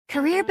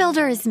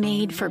CareerBuilder is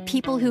made for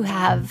people who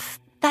have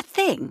that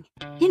thing.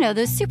 You know,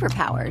 those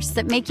superpowers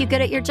that make you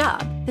good at your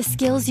job, the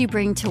skills you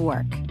bring to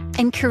work.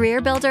 And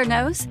CareerBuilder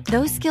knows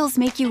those skills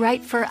make you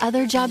right for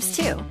other jobs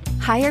too.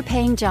 Higher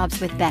paying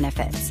jobs with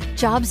benefits,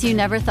 jobs you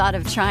never thought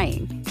of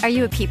trying. Are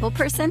you a people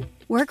person?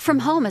 Work from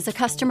home as a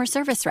customer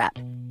service rep.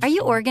 Are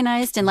you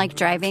organized and like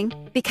driving?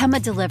 Become a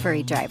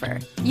delivery driver.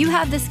 You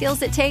have the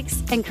skills it takes,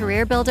 and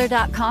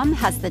CareerBuilder.com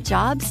has the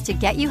jobs to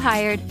get you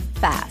hired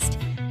fast.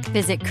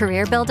 Visit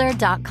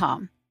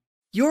CareerBuilder.com.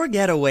 Your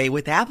getaway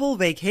with Apple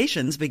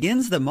Vacations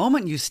begins the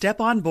moment you step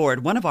on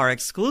board one of our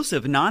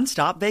exclusive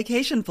nonstop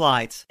vacation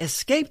flights.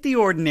 Escape the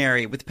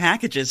ordinary with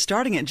packages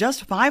starting at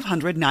just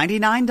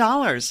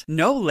 $599.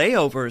 No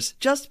layovers,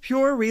 just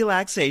pure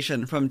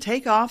relaxation from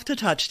takeoff to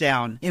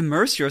touchdown.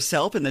 Immerse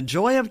yourself in the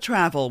joy of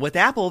travel with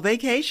Apple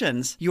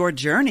Vacations. Your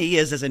journey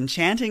is as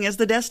enchanting as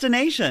the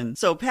destination,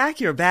 so pack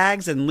your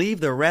bags and leave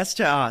the rest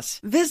to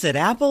us. Visit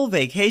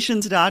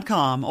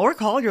applevacations.com or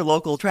call your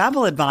local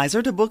travel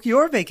advisor to book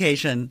your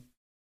vacation.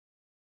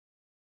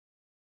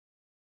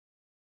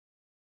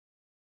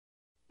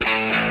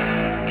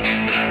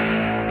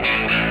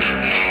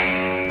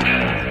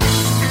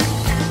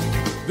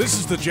 This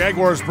is the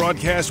Jaguars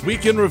Broadcast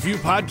Weekend Review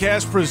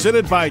Podcast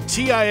presented by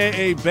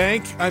TIAA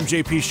Bank. I'm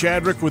JP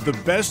Shadrick with the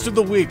best of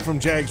the week from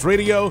Jags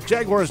Radio,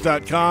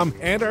 Jaguars.com,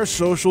 and our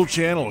social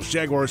channels,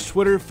 Jaguars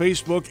Twitter,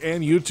 Facebook,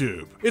 and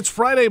YouTube. It's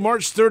Friday,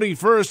 March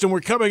 31st, and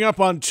we're coming up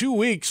on 2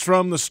 weeks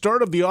from the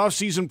start of the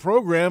offseason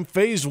program,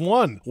 Phase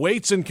 1.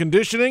 Weights and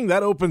conditioning,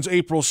 that opens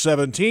April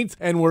 17th,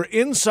 and we're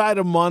inside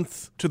a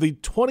month to the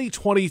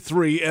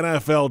 2023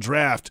 NFL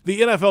Draft.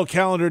 The NFL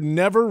calendar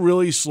never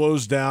really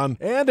slows down,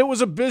 and it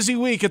was a busy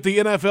week at the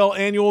NFL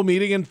annual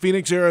meeting in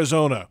Phoenix,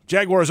 Arizona.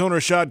 Jaguars owner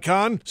Shad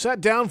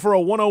sat down for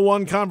a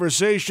one-on-one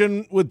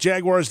conversation with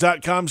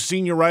Jaguars.com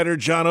senior writer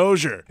John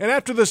Ogier. And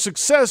after the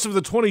success of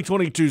the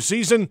 2022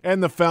 season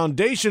and the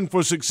foundation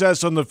for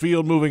success on the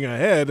field moving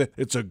ahead,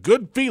 it's a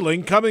good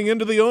feeling coming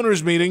into the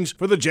owners' meetings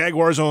for the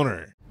Jaguars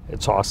owner.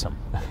 It's awesome.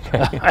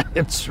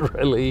 It's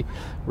really,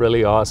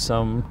 really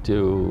awesome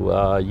to,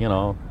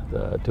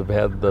 to have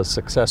had the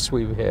success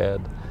we've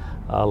had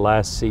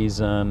last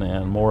season,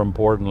 and more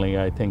importantly,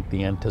 I think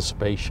the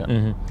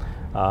anticipation,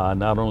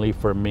 not only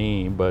for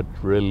me, but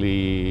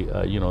really,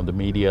 the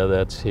media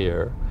that's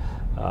here,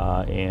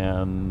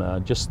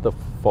 and just the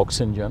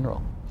folks in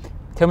general.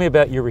 Tell me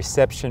about your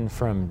reception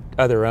from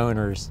other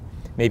owners,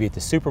 maybe at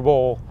the Super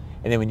Bowl,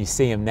 and then when you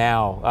see them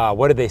now,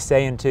 what are they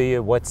saying to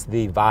you? What's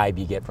the vibe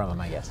you get from them,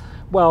 I guess?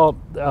 Well,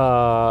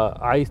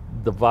 the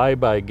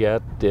vibe I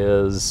get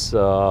is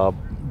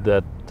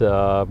that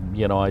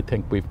I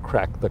think we've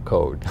cracked the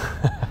code.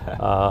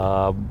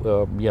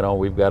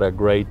 We've got a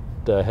great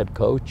head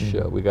coach,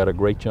 we got a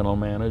great general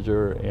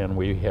manager, and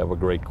we have a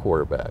great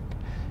quarterback.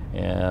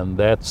 And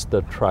that's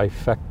the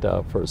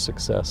trifecta for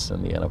success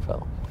in the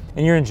NFL.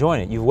 And you're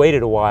enjoying it. You've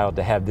waited a while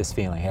to have this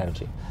feeling,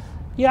 haven't you?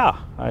 Yeah,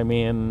 I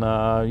mean,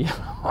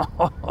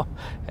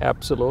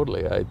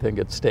 absolutely. I think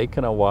it's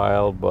taken a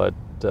while, but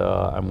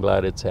I'm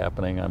glad it's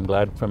happening. I'm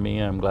glad for me.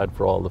 I'm glad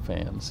for all the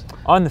fans.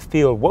 On the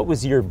field, what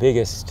was your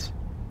biggest,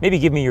 maybe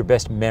give me your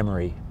best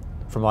memory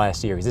from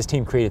last year? Because this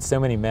team created so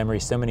many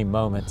memories, so many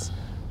moments.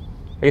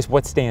 I guess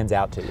what stands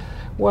out to you?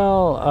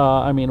 Well,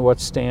 what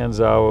stands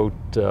out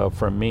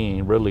for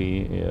me,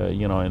 really,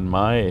 in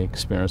my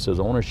experience as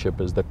ownership,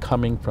 is the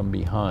coming from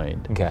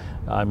behind. Okay.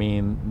 I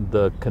mean,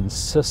 the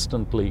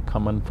consistently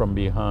coming from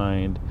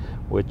behind,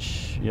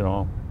 which,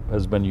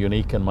 has been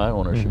unique in my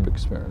ownership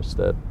experience,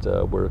 that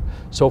we're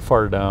so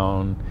far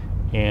down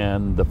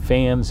and the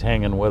fans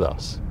hanging with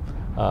us,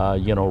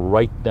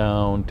 right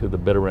down to the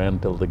bitter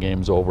end till the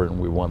game's over and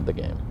we won the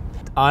game.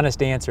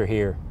 Honest answer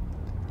here.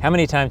 How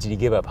many times did you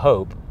give up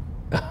hope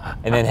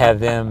and then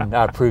have them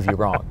prove you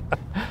wrong?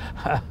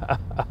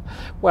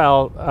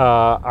 Well,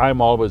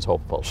 I'm always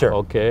hopeful. Sure.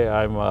 Okay,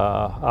 I'm an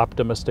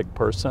optimistic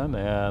person,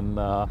 and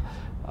now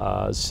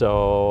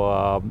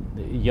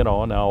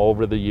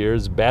over the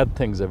years, bad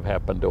things have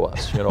happened to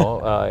us,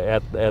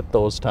 at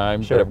those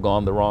times that have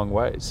gone the wrong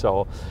way.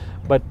 So,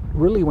 but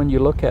really, when you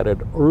look at it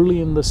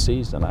early in the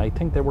season, I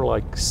think there were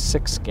like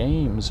 6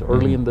 games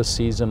early in the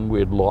season we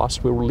had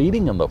lost. We were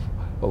leading in the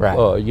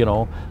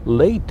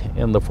late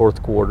in the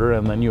fourth quarter,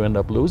 and then you end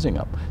up losing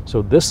them.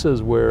 So this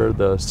is where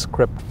the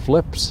script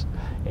flips,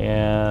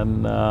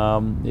 and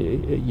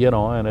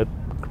and it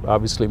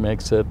obviously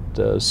makes it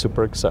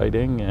super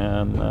exciting,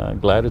 and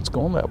glad it's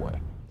going that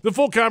way. The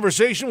full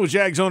conversation with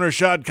Jags owner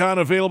Shad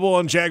available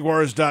on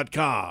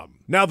Jaguars.com.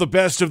 Now the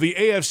best of the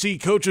AFC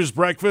Coaches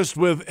Breakfast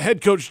with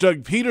head coach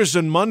Doug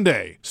Pederson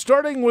Monday,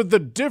 starting with the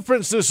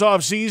difference this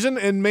offseason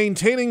in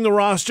maintaining the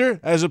roster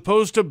as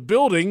opposed to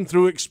building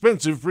through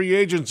expensive free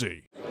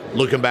agency.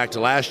 Looking back to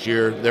last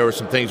year, there were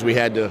some things we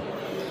had to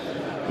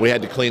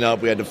clean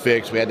up, we had to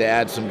fix, we had to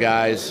add some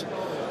guys,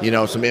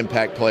 some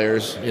impact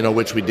players,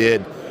 which we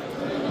did.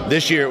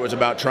 This year it was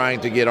about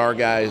trying to get our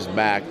guys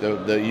back, the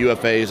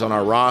UFAs on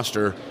our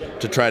roster,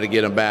 to try to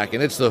get them back.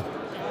 And it's the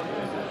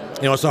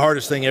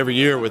hardest thing every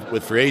year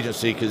with free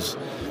agency, because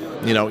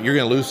you're going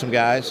to lose some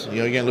guys.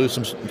 You're going to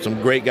lose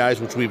some great guys,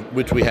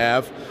 which we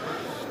have.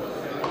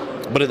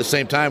 But at the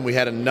same time, we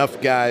had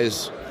enough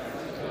guys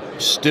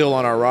still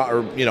on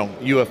our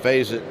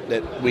UFAs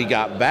that we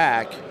got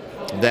back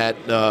that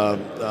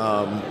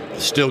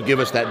still give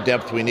us that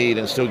depth we need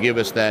and still give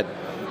us that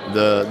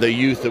the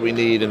youth that we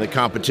need and the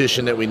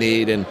competition that we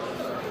need. And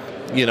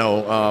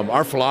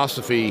our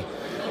philosophy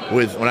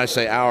when I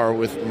say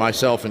with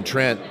myself and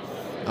Trent,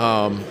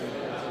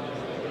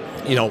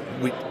 you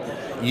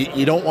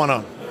don't want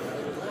to,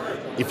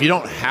 if you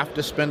don't have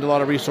to spend a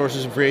lot of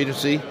resources in free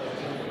agency,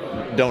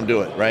 don't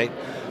do it, right?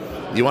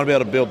 You want to be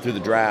able to build through the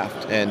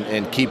draft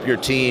and keep your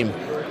team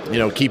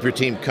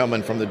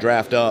coming from the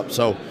draft up.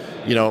 So,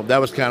 that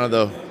was kind of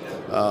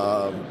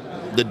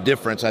the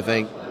difference, I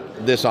think,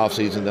 this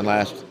offseason than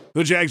last.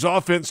 The Jags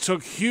offense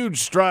took huge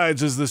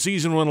strides as the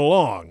season went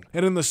along,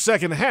 and in the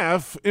second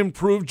half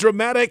improved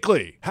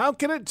dramatically. How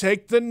can it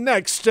take the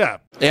next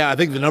step? Yeah, I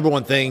think the number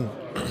one thing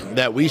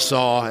that we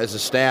saw as a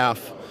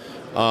staff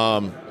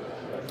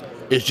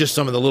is just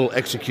some of the little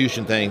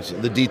execution things,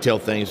 the detail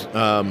things.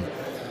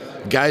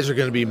 Guys are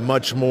going to be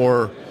much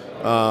more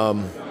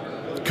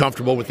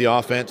comfortable with the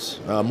offense,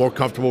 more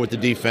comfortable with the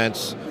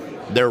defense,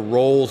 their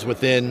roles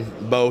within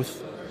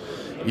both.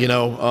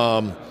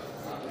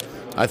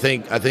 I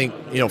think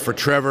for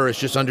Trevor, it's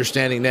just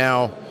understanding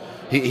now.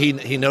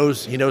 He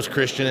knows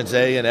Christian and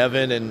Zay and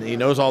Evan, and he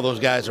knows all those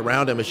guys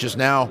around him. It's just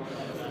now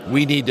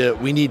we need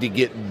to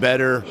get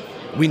better.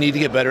 We need to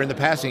get better in the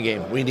passing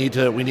game. We need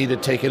to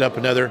take it up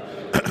another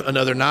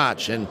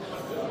notch. And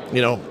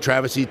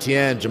Travis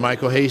Etienne,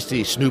 Jermichael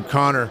Hasty, Snoop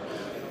Connor,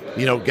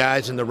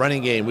 guys in the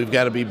running game. We've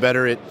got to be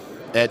better at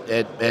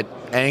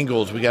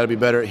angles. We got to be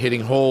better at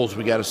hitting holes.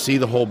 We got to see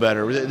the hole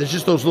better. There's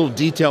just those little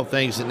detail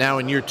things that now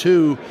in year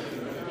two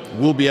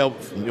we'll be able.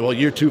 Well,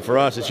 year two for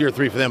us, it's year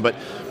three for them, but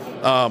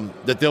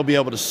that they'll be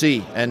able to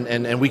see,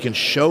 and we can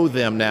show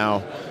them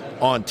now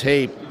on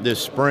tape this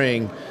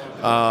spring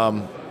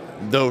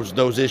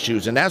those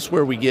issues, and that's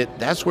where we get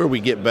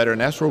better,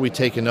 and that's where we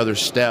take another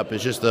step.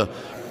 It's just the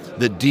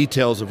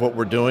details of what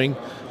we're doing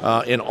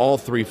in all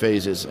three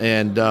phases,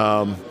 and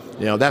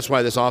that's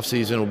why this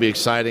offseason will be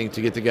exciting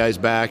to get the guys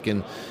back,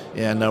 and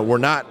we're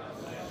not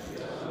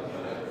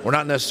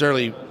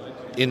necessarily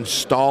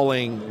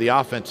installing the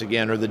offense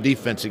again or the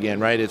defense again,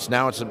 right? It's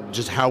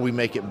just how we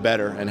make it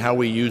better and how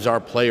we use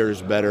our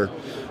players better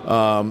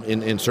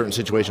in certain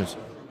situations.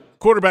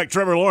 Quarterback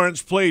Trevor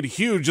Lawrence played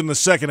huge in the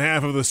second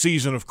half of the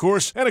season, of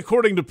course, and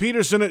according to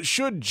Pederson, it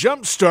should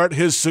jumpstart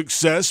his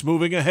success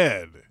moving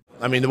ahead.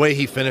 I mean, the way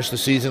he finished the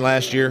season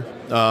last year,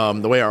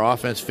 the way our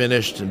offense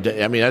finished,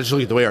 I just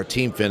look at the way our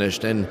team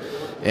finished, and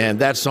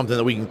that's something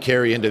that we can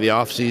carry into the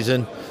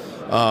offseason.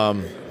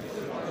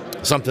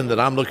 Something that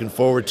I'm looking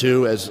forward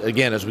to as we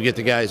get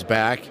the guys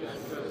back.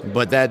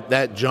 But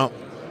that jump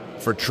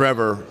for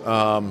Trevor,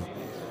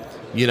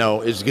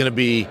 is going to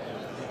be.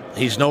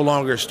 He's no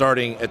longer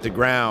starting at the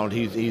ground.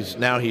 He's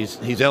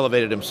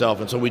elevated himself,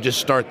 and so we just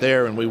start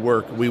there and we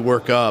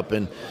work up,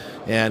 and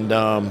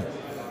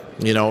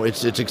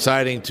it's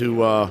exciting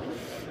to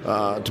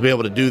be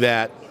able to do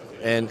that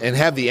and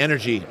have the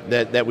energy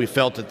that we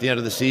felt at the end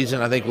of the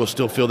season. I think we'll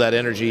still feel that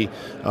energy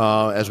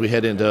as we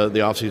head into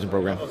the offseason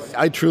program.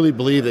 I truly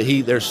believe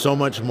that there's so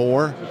much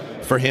more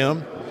for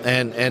him,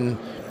 and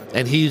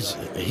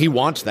he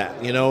wants that,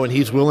 and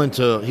he's willing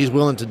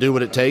to do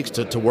what it takes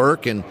to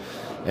work, and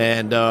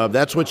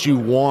that's what you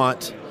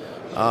want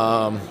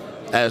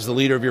as the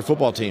leader of your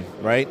football team,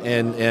 right?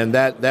 And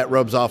that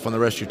rubs off on the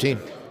rest of your team.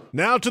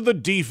 Now to the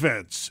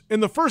defense. In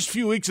the first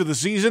few weeks of the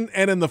season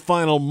and in the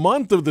final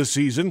month of the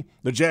season,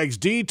 the Jags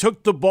D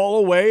took the ball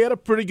away at a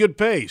pretty good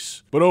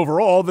pace. But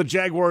overall, the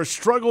Jaguars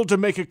struggled to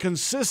make a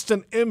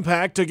consistent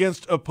impact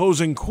against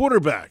opposing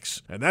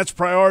quarterbacks. And that's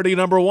priority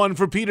number one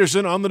for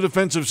Pederson on the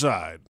defensive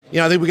side.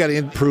 I think we got to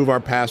improve our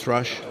pass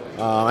rush.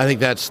 I think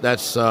that's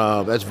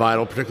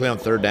vital, particularly on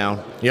third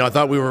down. I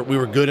thought we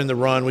were good in the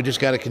run. We just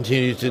got to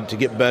continue to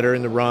get better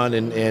in the run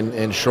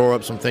and shore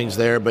up some things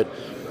there. But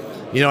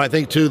I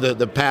think too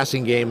the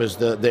passing game is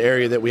the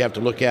area that we have to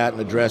look at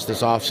and address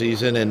this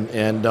offseason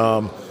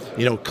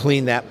and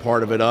clean that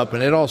part of it up.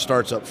 And it all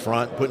starts up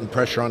front, putting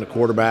pressure on the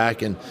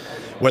quarterback, and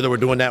whether we're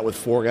doing that with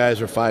 4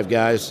 guys or 5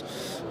 guys.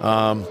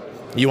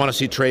 You want to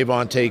see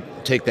Trayvon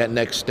take that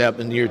next step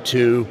in year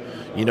 2.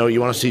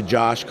 You want to see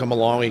Josh come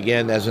along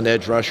again as an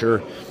edge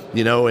rusher,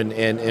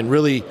 and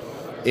really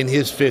in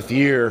his 5th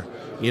year,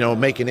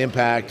 make an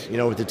impact,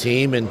 with the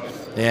team.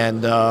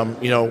 And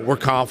we're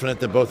confident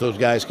that both those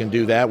guys can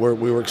do that.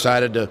 We were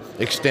excited to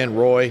extend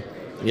Roy,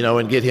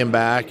 and get him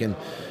back. And,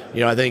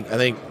 I think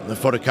the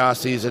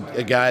Fotokasi is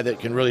a guy that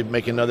can really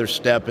make another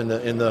step in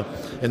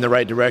the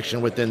right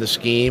direction within the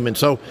scheme. And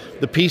so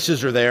the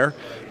pieces are there.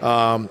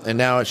 And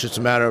now it's just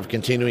a matter of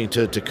continuing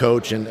to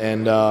coach and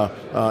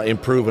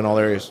improve in all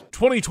areas.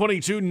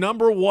 2022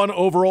 number 1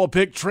 overall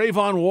pick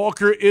Trayvon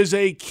Walker is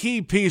a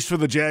key piece for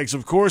the Jags,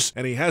 of course,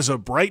 and he has a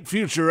bright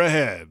future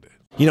ahead.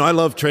 I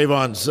love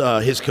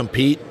Trayvon's his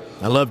compete.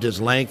 I loved his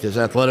length, his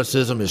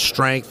athleticism, his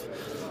strength.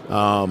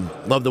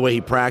 Love the way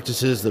he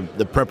practices,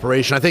 the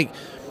preparation. I think,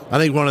 I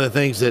think one of the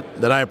things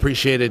that I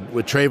appreciated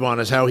with Trayvon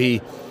is how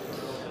he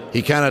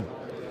kind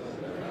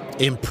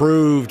of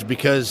improved,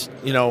 because,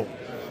 you know,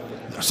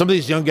 some of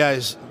these young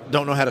guys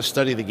don't know how to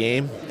study the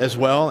game as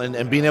well,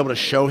 and being able to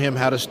show him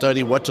how to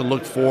study, what to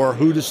look for,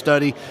 who to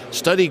study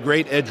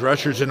great edge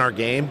rushers in our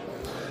game,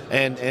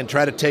 and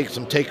try to take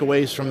some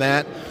takeaways from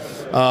that.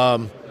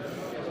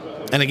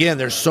 And again,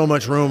 there's so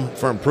much room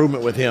for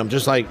improvement with him.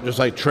 Just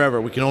like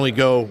Trevor, we can only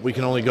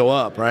go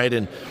up, right?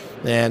 And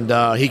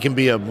he can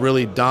be a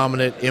really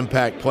dominant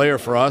impact player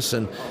for us.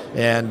 And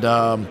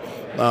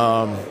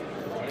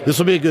this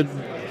will be a good.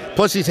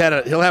 Plus,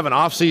 he'll have an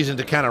off season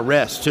to kind of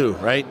rest too,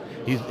 right?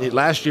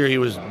 Last year he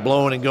was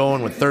blowing and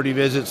going with 30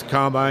 visits,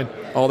 combine,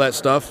 all that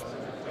stuff,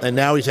 and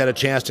now he's had a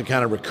chance to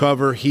kind of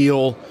recover,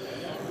 heal,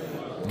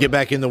 get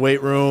back in the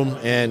weight room,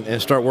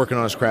 and start working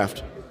on his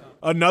craft.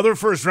 Another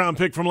first-round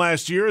pick from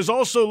last year is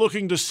also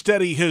looking to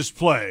steady his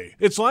play.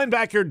 It's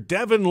linebacker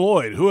Devin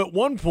Lloyd, who at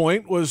one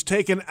point was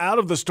taken out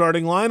of the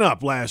starting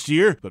lineup last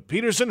year, but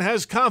Pederson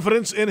has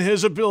confidence in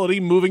his ability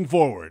moving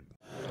forward.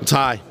 It's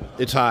high.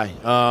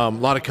 A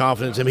lot of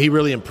confidence. I mean, he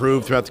really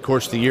improved throughout the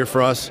course of the year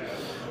for us.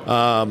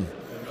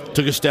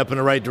 Took a step in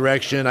the right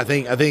direction. I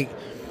think a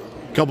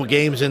couple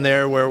games in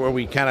there where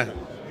we kind of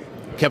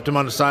kept him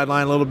on the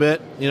sideline a little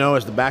bit, you know,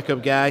 as the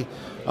backup guy,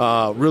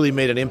 really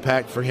made an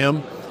impact for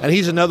him. And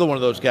he's another one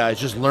of those guys,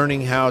 just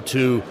learning how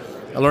to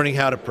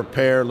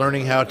prepare,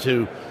 learning how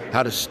to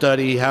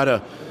study,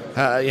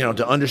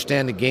 to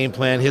understand the game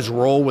plan, his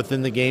role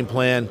within the game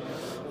plan,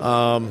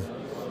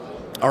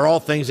 are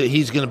all things that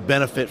he's going to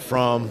benefit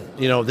from,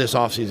 you know, this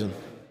offseason.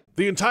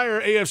 The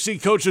entire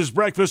AFC Coaches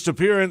Breakfast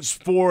appearance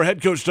for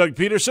head coach Doug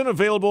Pederson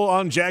available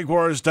on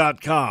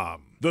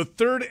Jaguars.com. The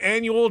third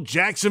annual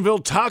Jacksonville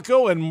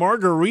Taco and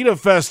Margarita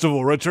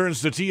Festival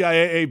returns to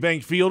TIAA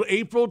Bank Field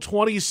April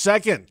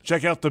 22nd.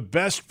 Check out the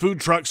best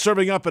food truck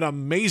serving up an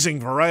amazing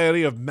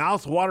variety of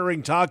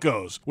mouth-watering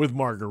tacos with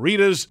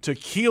margaritas,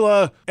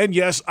 tequila, and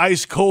yes,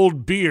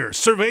 ice-cold beer,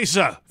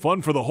 cerveza.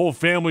 Fun for the whole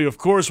family, of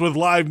course, with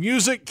live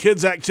music,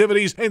 kids'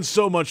 activities, and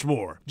so much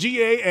more.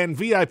 GA and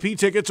VIP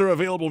tickets are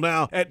available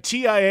now at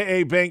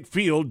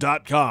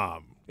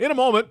TIAABankField.com. In a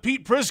moment,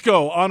 Pete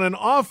Prisco on an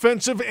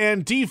offensive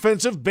and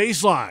defensive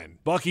baseline.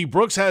 Bucky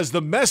Brooks has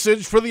the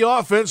message for the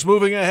offense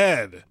moving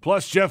ahead.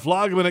 Plus, Jeff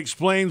Lageman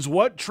explains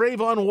what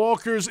Trayvon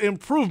Walker's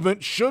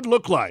improvement should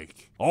look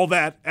like. All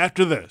that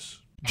after this.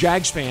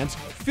 Jags fans,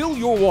 fill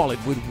your wallet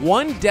with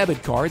one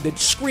debit card that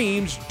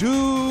screams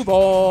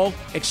Duval,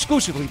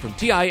 exclusively from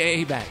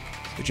TIAA Bank.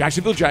 The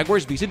Jacksonville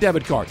Jaguars Visa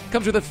debit card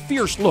comes with a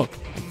fierce look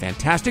and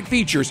fantastic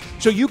features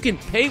so you can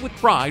pay with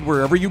pride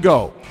wherever you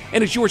go.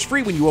 And it's yours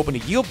free when you open a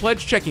Yield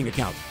Pledge checking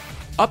account.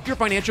 Up your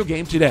financial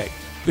game today.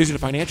 Visit a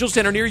financial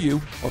center near you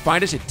or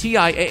find us at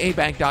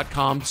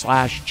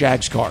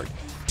TIAABank.com/JagsCard.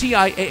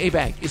 TIAA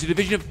Bank is a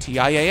division of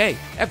TIAA,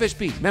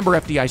 FSB, member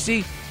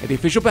FDIC, and the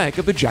official bank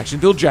of the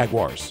Jacksonville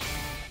Jaguars.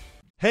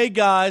 Hey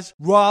guys,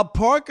 Rob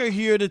Parker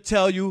here to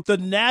tell you the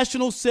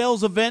national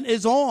sales event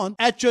is on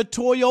at your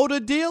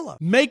Toyota dealer,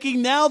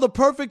 making now the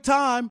perfect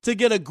time to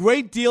get a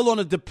great deal on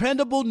a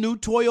dependable new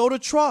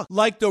Toyota truck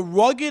like the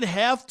rugged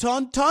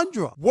half-ton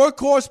Tundra.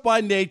 Workhorse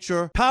by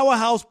nature,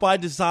 powerhouse by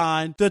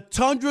design, the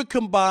Tundra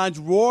combines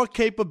raw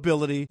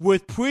capability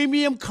with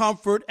premium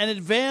comfort and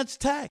advanced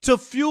tech to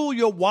fuel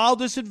your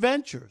wildest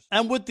adventures.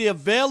 And with the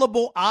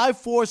available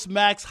iForce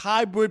Max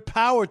hybrid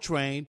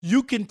powertrain,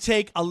 you can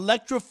take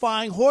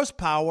electrifying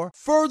horsepower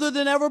further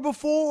than ever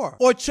before.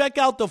 Or check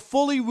out the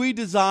fully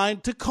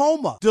redesigned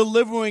Tacoma,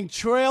 delivering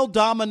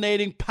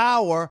trail-dominating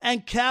power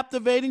and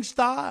captivating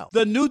style.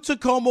 The new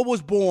Tacoma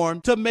was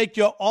born to make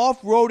your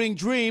off-roading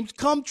dreams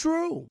come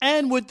true.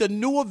 And with the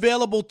new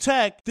available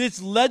tech, this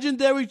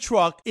legendary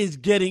truck is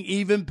getting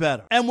even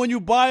better. And when you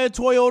buy a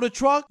Toyota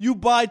truck, you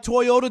buy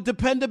Toyota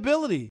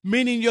dependability,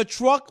 meaning your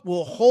truck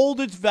will hold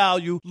its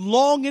value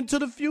long into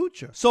the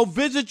future. So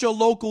visit your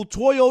local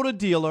Toyota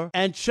dealer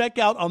and check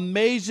out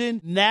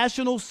amazing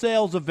national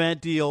sales event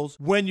deals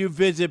when you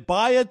visit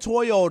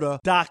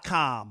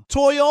buyatoyota.com.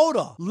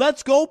 Toyota,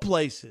 let's go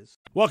places.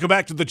 Welcome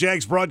back to the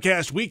Jags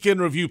Broadcast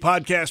Weekend Review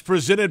Podcast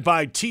presented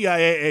by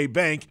TIAA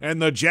Bank,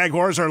 and the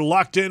Jaguars are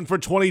locked in for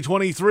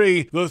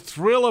 2023. The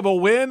thrill of a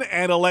win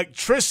and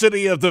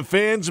electricity of the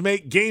fans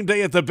make game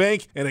day at the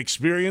bank an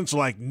experience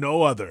like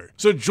no other.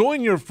 So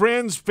join your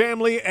friends,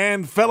 family,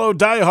 and fellow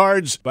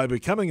diehards by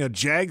becoming a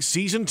Jags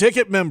season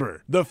ticket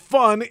member. The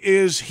fun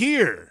is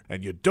here,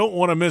 and you don't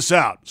want to miss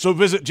out. So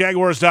visit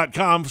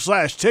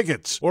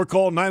Jaguars.com/tickets or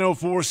call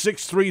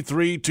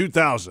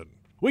 904-633-2000.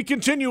 We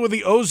continue with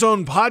the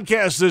Ozone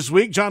Podcast this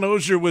week. John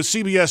Ozier with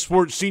CBS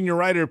Sports senior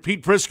writer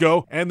Pete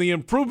Prisco and the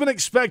improvement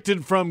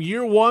expected from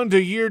year one to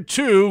year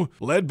two,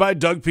 led by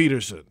Doug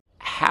Pederson.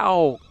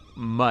 How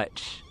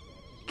much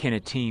can a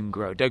team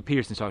grow? Doug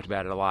Pederson talked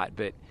about it a lot,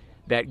 but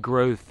that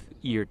growth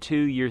year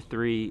two, year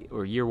three,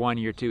 or year one,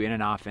 year two in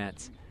an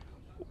offense,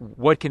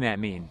 what can that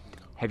mean?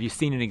 Have you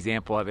seen an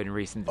example of it in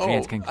recent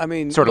fans can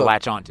sort of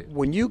latch onto?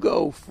 When you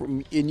go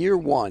from in year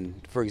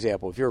one, for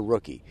example, if you're a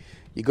rookie,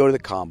 you go to the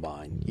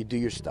combine, you do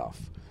your stuff,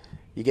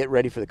 you get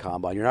ready for the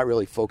combine. You're not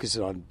really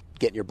focusing on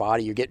getting your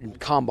body, you're getting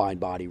combine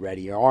body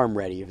ready, your arm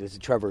ready if it's a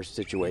Trevor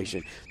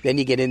situation. Then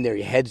you get in there,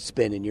 your head's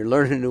spinning, you're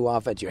learning a new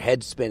offense, your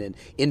head's spinning,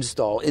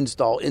 install.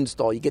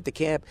 You get to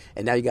camp,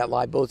 and now you got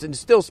live bullets, and it's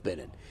still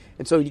spinning.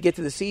 And so you get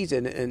to the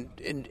season,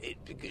 and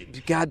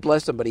God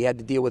bless him, but he had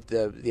to deal with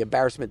the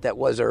embarrassment that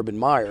was Urban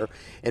Meyer,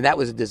 and that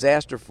was a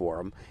disaster for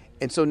him.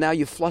 And so now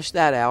you flush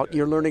that out,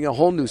 you're learning a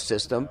whole new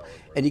system,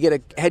 and you get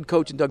a head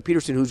coach in Doug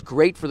Pederson who's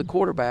great for the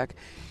quarterback,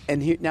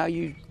 and now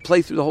you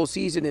play through the whole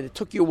season, and it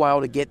took you a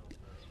while to get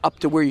up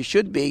to where you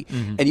should be,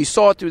 and you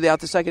saw it throughout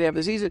the second half of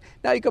the season.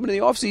 Now you come into the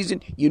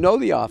offseason, you know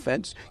the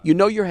offense, you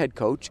know your head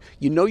coach,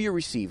 you know your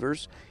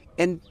receivers,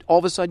 and all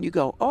of a sudden you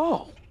go,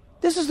 oh,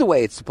 this is the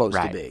way it's supposed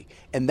to be.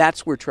 And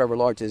that's where Trevor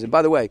Lawrence is. And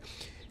by the way,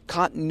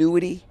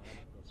 continuity,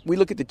 we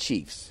look at the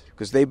Chiefs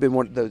because they've been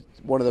one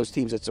of those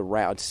teams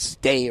that's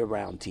stay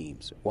around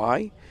teams.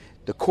 Why?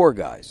 The core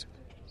guys.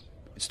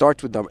 It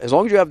starts with them. As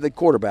long as you have the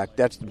quarterback,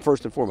 that's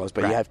first and foremost.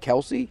 But you have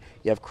Kelsey,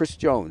 you have Chris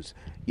Jones.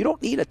 You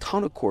don't need a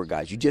ton of core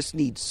guys. You just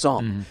need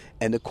some.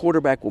 And the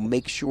quarterback will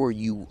make sure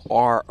you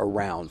are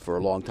around for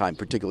a long time,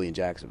 particularly in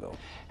Jacksonville.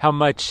 How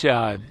much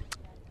I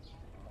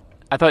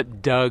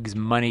thought Doug's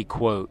money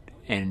quote,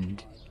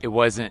 and it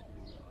wasn't,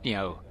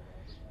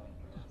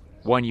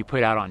 one you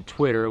put out on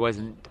Twitter. It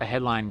wasn't a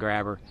headline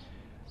grabber.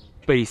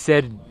 But he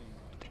said,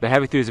 but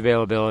having through his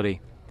availability,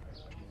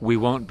 we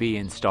won't be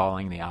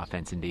installing the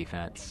offense and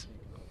defense.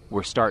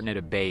 We're starting at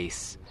a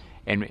base,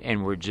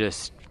 and we're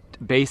just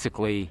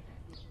basically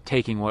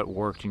taking what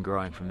worked and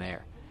growing from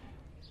there.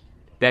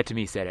 That, to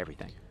me, said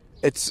everything.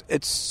 It's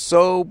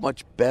so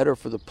much better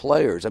for the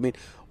players. I mean,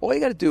 all you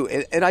got to do,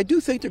 and I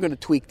do think they're going to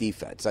tweak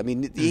defense. I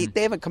mean,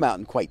 they haven't come out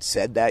and quite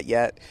said that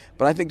yet,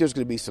 but I think there's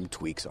going to be some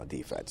tweaks on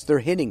defense. They're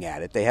hinting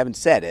at it. They haven't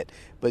said it,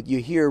 but you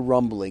hear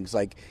rumblings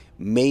like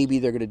maybe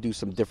they're going to do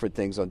some different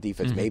things on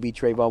defense. Maybe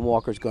Trayvon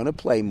Walker's going to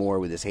play more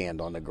with his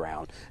hand on the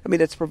ground. I mean,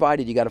 that's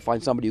provided you got to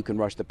find somebody who can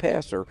rush the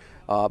passer,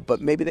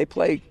 but maybe they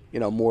play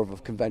more of a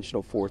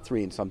conventional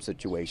 4-3 in some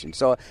situations.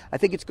 So I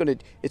think it's going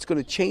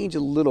to change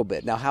a little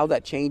bit. Now, how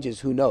that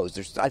changes, who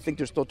knows? I think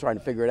they're still trying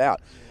to figure it out.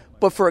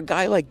 But for a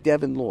guy like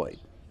Devin Lloyd,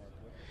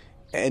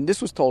 and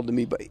this was told to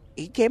me, but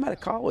he came out of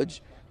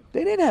college,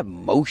 they didn't have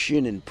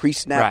motion and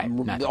pre-snap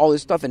and all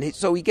this stuff. And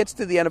so he gets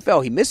to the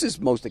NFL. He misses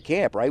most of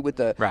camp, right, with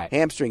the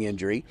hamstring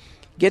injury.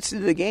 Gets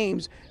into the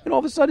games, and all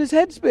of a sudden his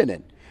head's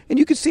spinning. And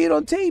you can see it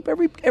on tape.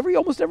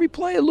 Almost every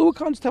play,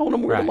 Aluakon's telling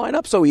him where to line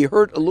up. So he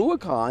hurt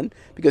Aluakon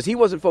because he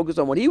wasn't focused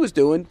on what he was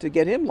doing to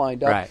get him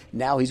lined up.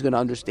 Now he's going to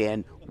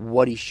understand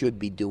what he should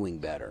be doing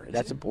better.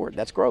 That's important.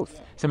 That's growth.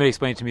 Somebody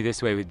explained to me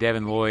this way with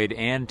Devin Lloyd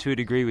and to a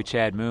degree with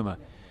Chad Muma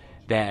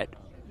that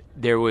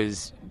there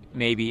was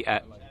maybe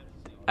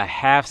a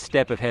half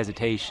step of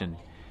hesitation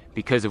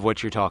because of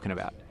what you're talking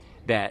about.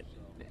 That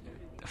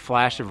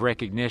flash of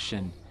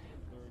recognition,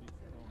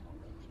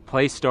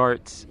 play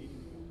starts,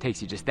 takes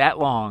you just that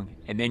long,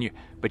 and then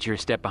you're a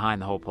step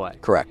behind the whole play.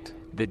 Correct.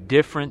 The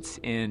difference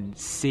in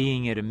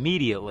seeing it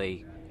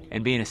immediately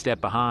and being a step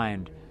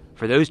behind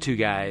for those two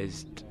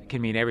guys can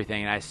mean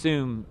everything. And I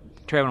assume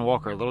Trayvon and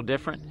Walker are a little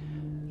different,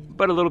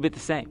 but a little bit the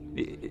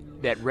same.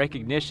 That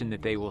recognition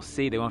that they will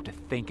see, they won't have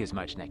to think as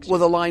much next year.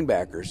 Well, the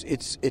linebackers,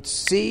 it's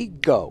see,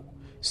 go.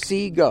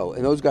 See, go.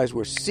 And those guys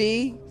were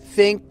see,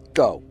 think,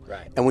 go.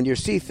 Right. And when you're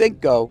see,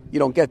 think, go, you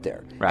don't get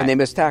there. Right. And they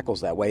missed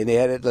tackles that way. And they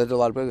had a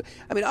lot of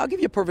 – I mean, I'll give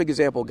you a perfect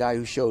example, a guy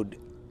who showed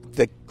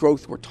the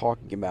growth we're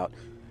talking about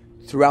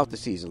throughout the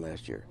season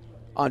last year,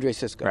 Andre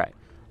Sisco. Right.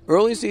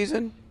 Early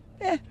season,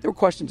 there were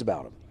questions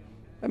about him.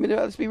 I mean,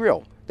 let's be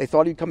real. They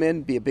thought he'd come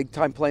in, be a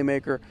big-time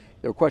playmaker.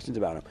 There were questions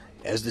about him.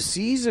 As the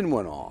season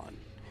went on,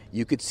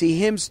 you could see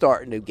him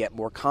starting to get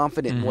more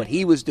confident in what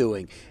he was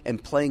doing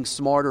and playing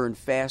smarter and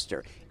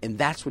faster. And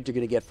that's what you're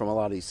going to get from a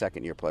lot of these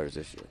second-year players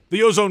this year.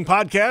 The Ozone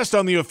Podcast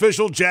on the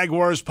official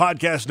Jaguars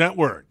Podcast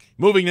Network.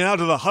 Moving now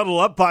to the Huddle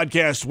Up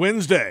Podcast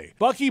Wednesday.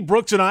 Bucky,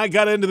 Brooks, and I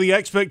got into the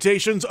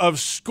expectations of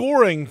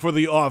scoring for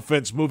the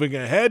offense moving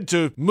ahead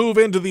to move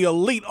into the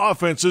elite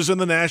offenses in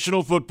the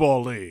National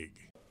Football League.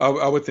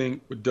 I would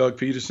think with Doug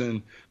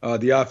Pederson,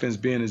 the offense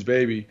being his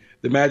baby,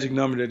 the magic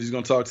number that he's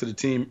going to talk to the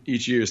team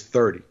each year is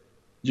 30.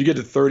 You get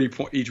to 30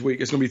 points each week,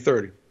 it's going to be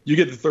 30. You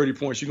get to 30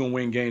 points, you're going to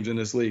win games in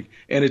this league.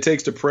 And it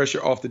takes the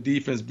pressure off the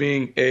defense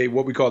being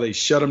what we call a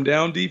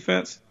shut-them-down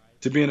defense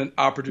to being an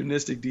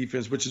opportunistic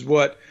defense, which is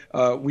what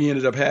we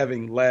ended up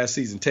having last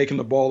season, taking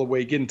the ball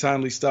away, getting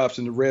timely stops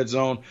in the red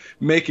zone,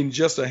 making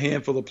just a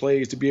handful of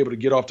plays to be able to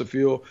get off the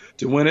field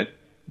to win it.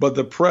 But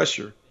the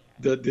pressure,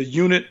 the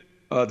unit,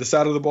 the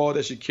side of the ball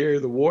that should carry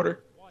the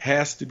water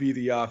has to be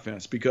the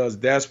offense, because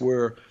that's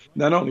where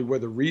not only where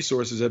the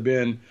resources have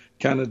been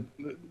kind of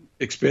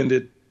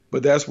expended,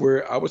 but that's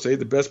where I would say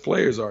the best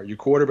players are. Your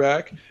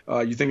quarterback,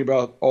 you think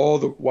about all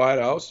the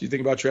wideouts, you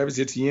think about Travis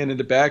Etienne in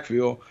the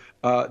backfield.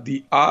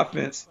 The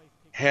offense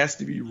has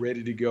to be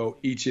ready to go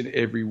each and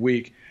every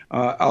week.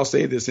 I'll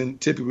say this, and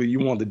typically you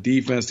want the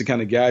defense to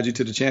kind of guide you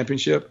to the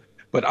championship,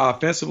 but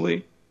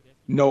offensively,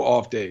 no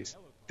off days.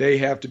 They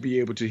have to be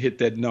able to hit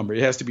that number.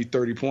 It has to be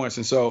 30 points.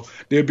 And so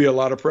there'll be a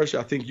lot of pressure.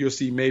 I think you'll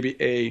see maybe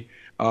a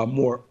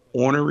more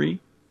ornery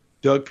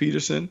Doug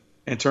Pederson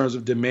in terms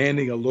of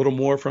demanding a little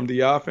more from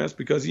the offense,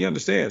 because he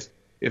understands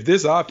if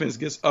this offense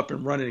gets up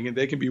and running and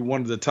they can be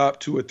one of the top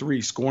 2 or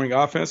 3 scoring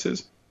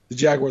offenses, the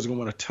Jaguars are going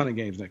to win a ton of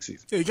games next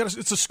season. Yeah,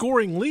 it's a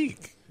scoring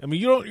league. I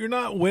mean, you're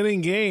not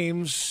winning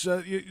games.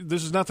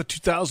 This is not the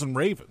 2000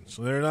 Ravens.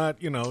 They're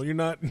not, you're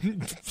not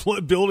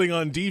building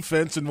on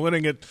defense and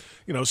winning at,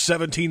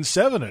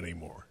 17-7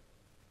 anymore.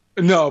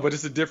 No, but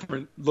it's a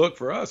different look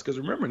for us, because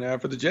remember now,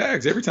 for the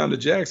Jags, every time the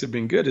Jags have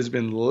been good, it's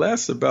been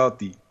less about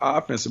the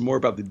offense and more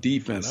about the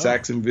defense.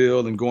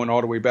 Saxonville and going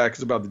all the way back,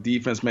 it's about the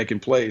defense making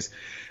plays.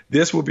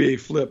 This will be a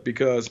flip,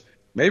 because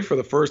maybe for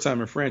the first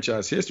time in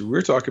franchise history,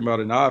 we're talking about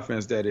an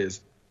offense that is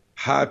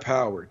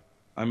high-powered.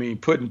 I mean,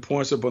 putting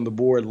points up on the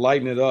board,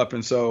 lighting it up.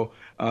 And so,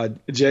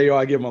 J.O.,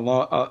 I give him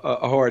a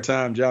hard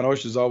time. John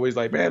Osher's always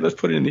like, man, let's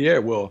put it in the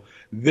air. Well,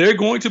 they're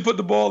going to put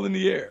the ball in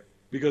the air,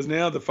 because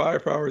now the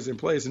firepower is in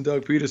place, and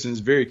Doug Pederson is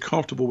very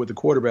comfortable with the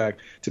quarterback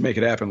to make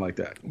it happen like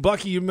that.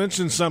 Bucky, you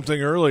mentioned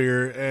something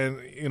earlier,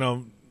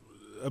 and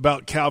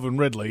about Calvin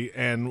Ridley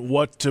and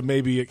what to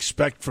maybe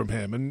expect from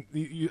him.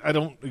 And I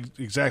don't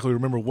exactly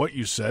remember what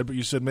you said, but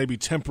you said maybe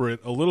temper it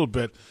a little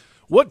bit.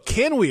 What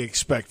can we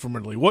expect from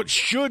Ridley? What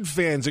should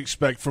fans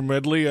expect from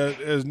Ridley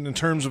in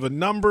terms of a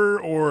number,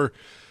 or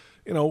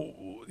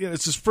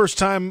it's his first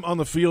time on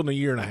the field in a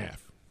year and a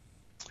half?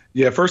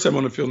 Yeah, first time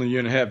on the field in a year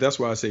and a half. That's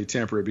why I say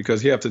temperate,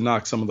 because you have to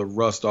knock some of the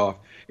rust off.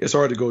 It's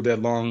hard to go that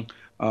long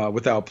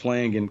without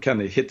playing and kind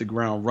of hit the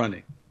ground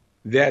running.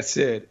 That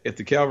said, if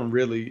the Calvin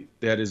Ridley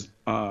that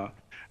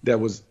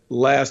was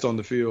last on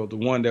the field, the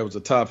one that was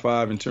a top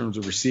 5 in terms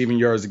of receiving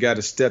yards, the guy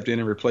that stepped in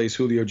and replaced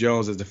Julio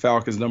Jones as the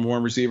Falcons' number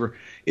 1 receiver,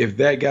 if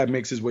that guy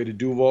makes his way to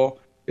Duval,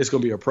 it's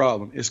going to be a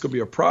problem. It's going to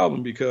be a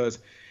problem because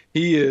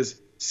he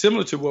is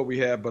similar to what we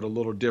have, but a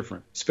little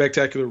different.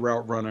 Spectacular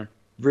route runner,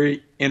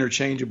 very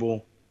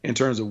interchangeable in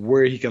terms of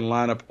where he can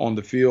line up on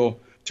the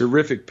field,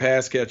 terrific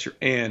pass catcher,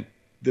 and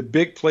the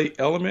big play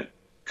element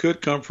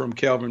could come from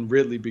Calvin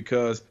Ridley,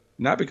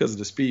 not because of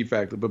the speed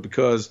factor, but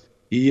because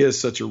he is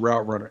such a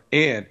route runner.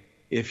 And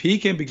if he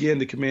can begin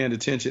to command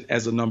attention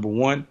as a number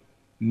 1,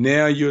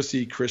 now you'll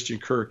see Christian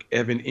Kirk,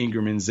 Evan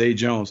Ingram, and Zay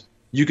Jones.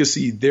 You can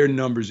see their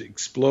numbers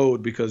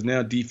explode, because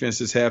now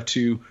defenses have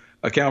to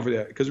account for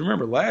that. Because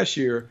remember, last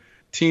year,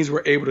 teams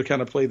were able to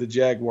kind of play the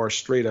Jaguars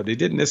straight up. They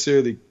didn't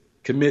necessarily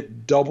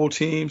commit double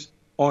teams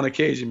on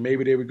occasion.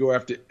 Maybe they would go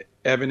after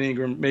Evan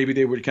Ingram. Maybe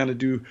they would kind of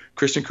do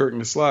Christian Kirk in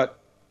the slot.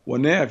 Well,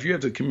 now if you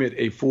have to commit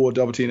a full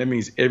double team, that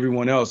means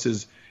everyone else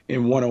is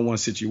in one-on-one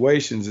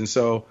situations. And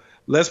so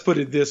let's put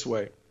it this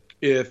way.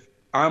 If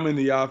I'm in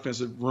the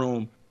offensive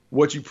room,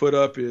 what you put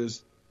up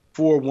is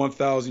 4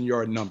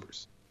 1,000-yard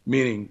numbers,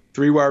 meaning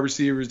 3 wide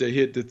receivers that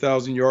hit the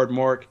 1,000-yard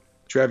mark.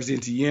 Travis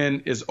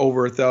Etienne is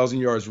over 1,000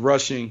 yards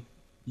rushing.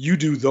 You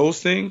do those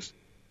things,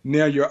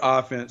 now your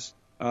offense,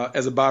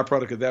 as a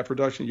byproduct of that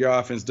production, your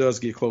offense does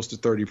get close to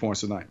 30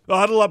 points a night. The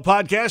Huddle Up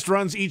podcast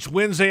runs each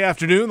Wednesday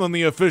afternoon on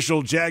the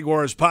official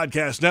Jaguars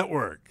podcast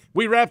network.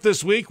 We wrap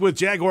this week with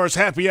Jaguars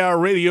Happy Hour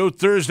Radio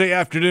Thursday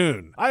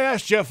afternoon. I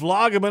asked Jeff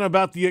Lageman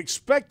about the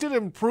expected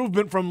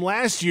improvement from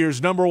last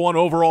year's number 1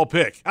 overall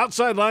pick,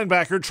 outside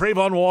linebacker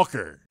Trayvon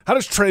Walker. How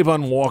does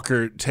Trayvon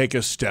Walker take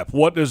a step?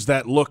 What does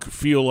that look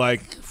feel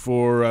like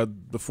for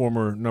the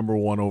former number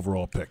 1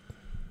 overall pick?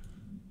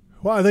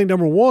 Well, I think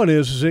number 1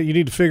 is that you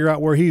need to figure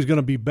out where he's going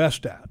to be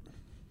best at.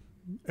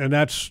 And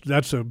that's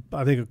I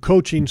think a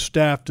coaching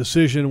staff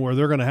decision where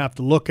they're going to have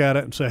to look at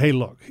it and say, hey,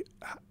 look,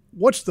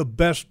 what's the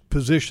best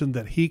position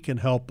that he can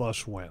help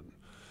us win?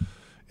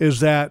 Is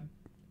that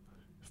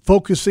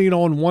focusing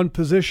on one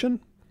position?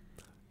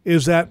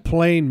 Is that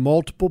playing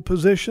multiple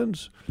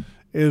positions?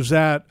 Is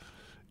that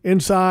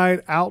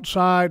inside,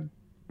 outside?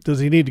 Does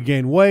he need to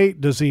gain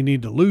weight? Does he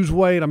need to lose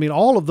weight? I mean,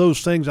 all of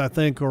those things I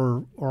think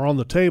are on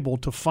the table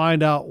to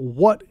find out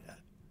what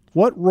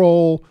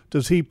role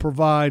does he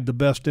provide the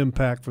best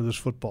impact for this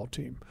football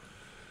team.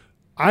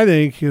 I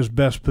think his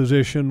best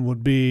position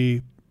would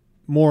be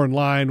more in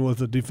line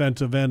with a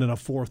defensive end in a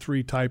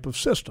 4-3 type of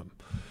system.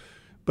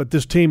 But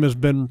this team has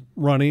been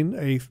running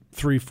a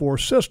 3-4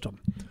 system.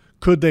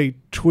 Could they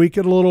tweak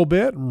it a little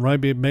bit and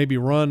maybe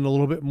run a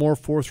little bit more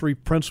 4-3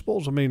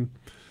 principles? I mean,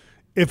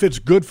 if it's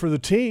good for the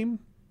team,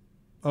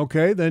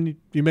 okay, then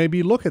you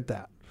maybe look at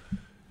that.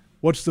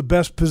 What's the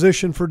best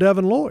position for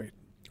Devin Lloyd?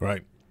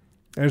 Right.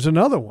 There's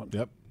another one.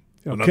 Yep.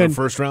 Another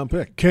first-round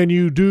pick. Can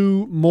you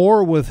do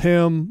more with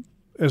him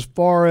as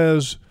far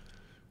as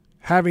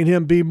having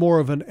him be more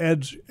of an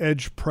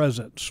edge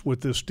presence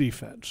with this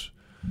defense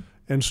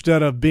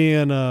instead of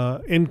being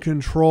an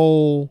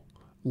in-control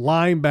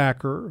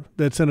linebacker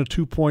that's in a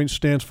 2-point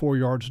stance 4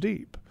 yards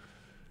deep?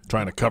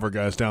 Trying to cover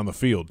guys down the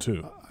field,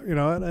 too.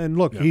 And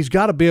look, he's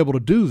got to be able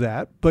to do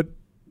that, but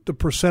the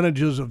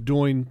percentages of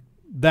doing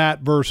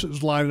that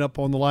versus lining up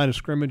on the line of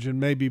scrimmage and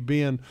maybe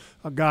being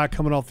a guy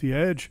coming off the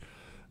edge,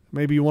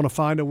 maybe you want to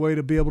find a way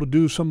to be able to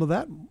do some of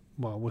that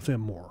with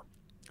him more.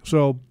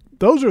 So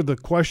those are the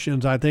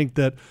questions I think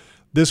that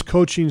this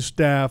coaching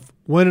staff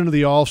went into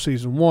the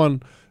offseason.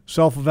 1,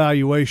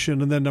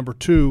 self-evaluation, and then number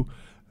 2,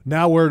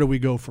 Now where do we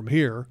go from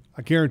here?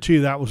 I guarantee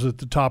that was at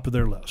the top of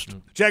their list.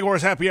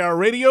 Jaguars Happy Hour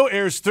Radio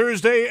airs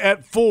Thursday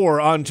at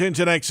 4 on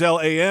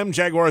 1010XL AM,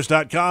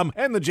 Jaguars.com,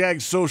 and the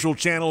Jags social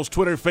channels,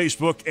 Twitter,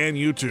 Facebook, and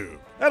YouTube.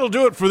 That'll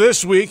do it for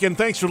this week, and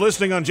thanks for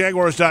listening on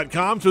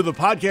Jaguars.com through the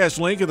podcast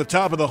link at the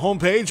top of the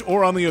homepage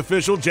or on the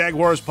official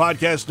Jaguars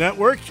Podcast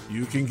Network.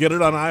 You can get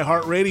it on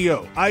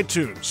iHeartRadio,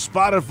 iTunes,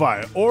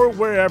 Spotify, or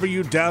wherever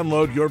you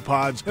download your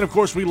pods. And of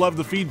course, we love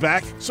the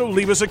feedback, so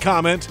leave us a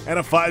comment and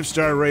a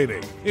 5-star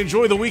rating.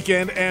 Enjoy the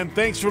weekend, and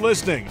thanks for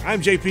listening.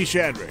 I'm JP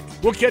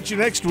Shadrick. We'll catch you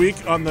next week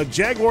on the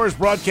Jaguars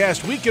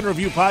Broadcast Week in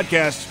Review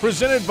podcast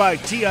presented by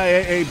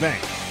TIAA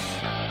Bank.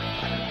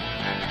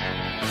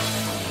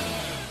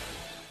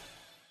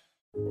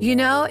 You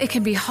know, it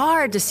can be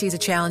hard to see the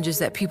challenges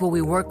that people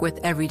we work with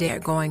every day are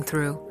going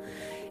through.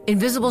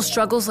 Invisible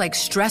struggles like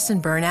stress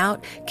and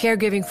burnout,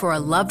 caregiving for a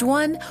loved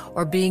one,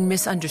 or being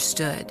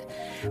misunderstood.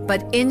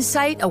 But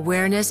insight,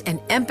 awareness,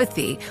 and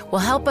empathy will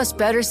help us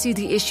better see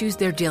the issues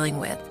they're dealing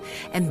with.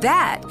 And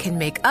that can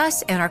make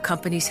us and our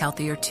companies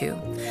healthier too.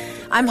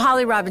 I'm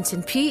Holly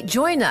Robinson Peete.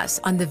 Join us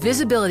on The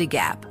Visibility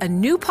Gap, a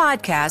new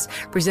podcast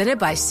presented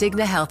by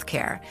Cigna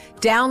Healthcare.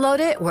 Download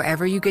it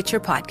wherever you get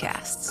your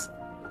podcasts.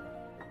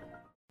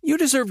 You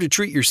deserve to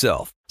treat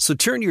yourself, so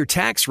turn your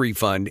tax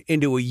refund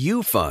into a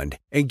U fund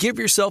and give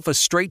yourself a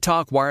Straight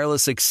Talk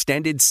Wireless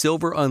Extended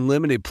Silver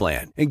Unlimited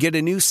plan and get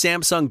a new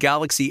Samsung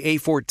Galaxy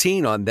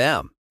A14 on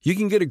them. You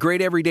can get a great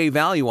everyday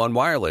value on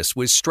wireless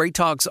with Straight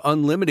Talk's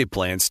Unlimited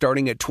plan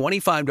starting at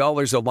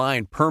 $25 a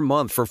line per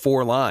month for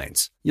 4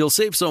 lines. You'll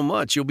save so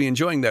much you'll be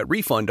enjoying that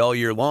refund all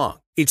year long.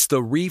 It's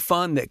the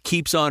refund that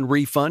keeps on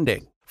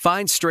refunding.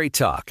 Find Straight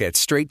Talk at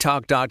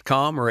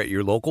straighttalk.com or at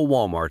your local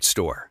Walmart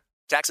store.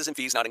 Taxes and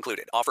fees not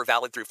included. Offer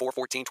valid through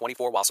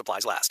 4/14/24 while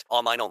supplies last.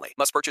 Online only.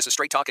 Must purchase a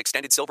Straight Talk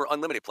Extended Silver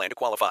Unlimited plan to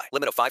qualify.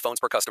 Limit of 5 phones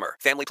per customer.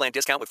 Family plan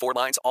discount with 4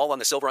 lines, all on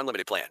the Silver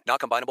Unlimited plan.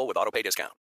 Not combinable with auto pay discount.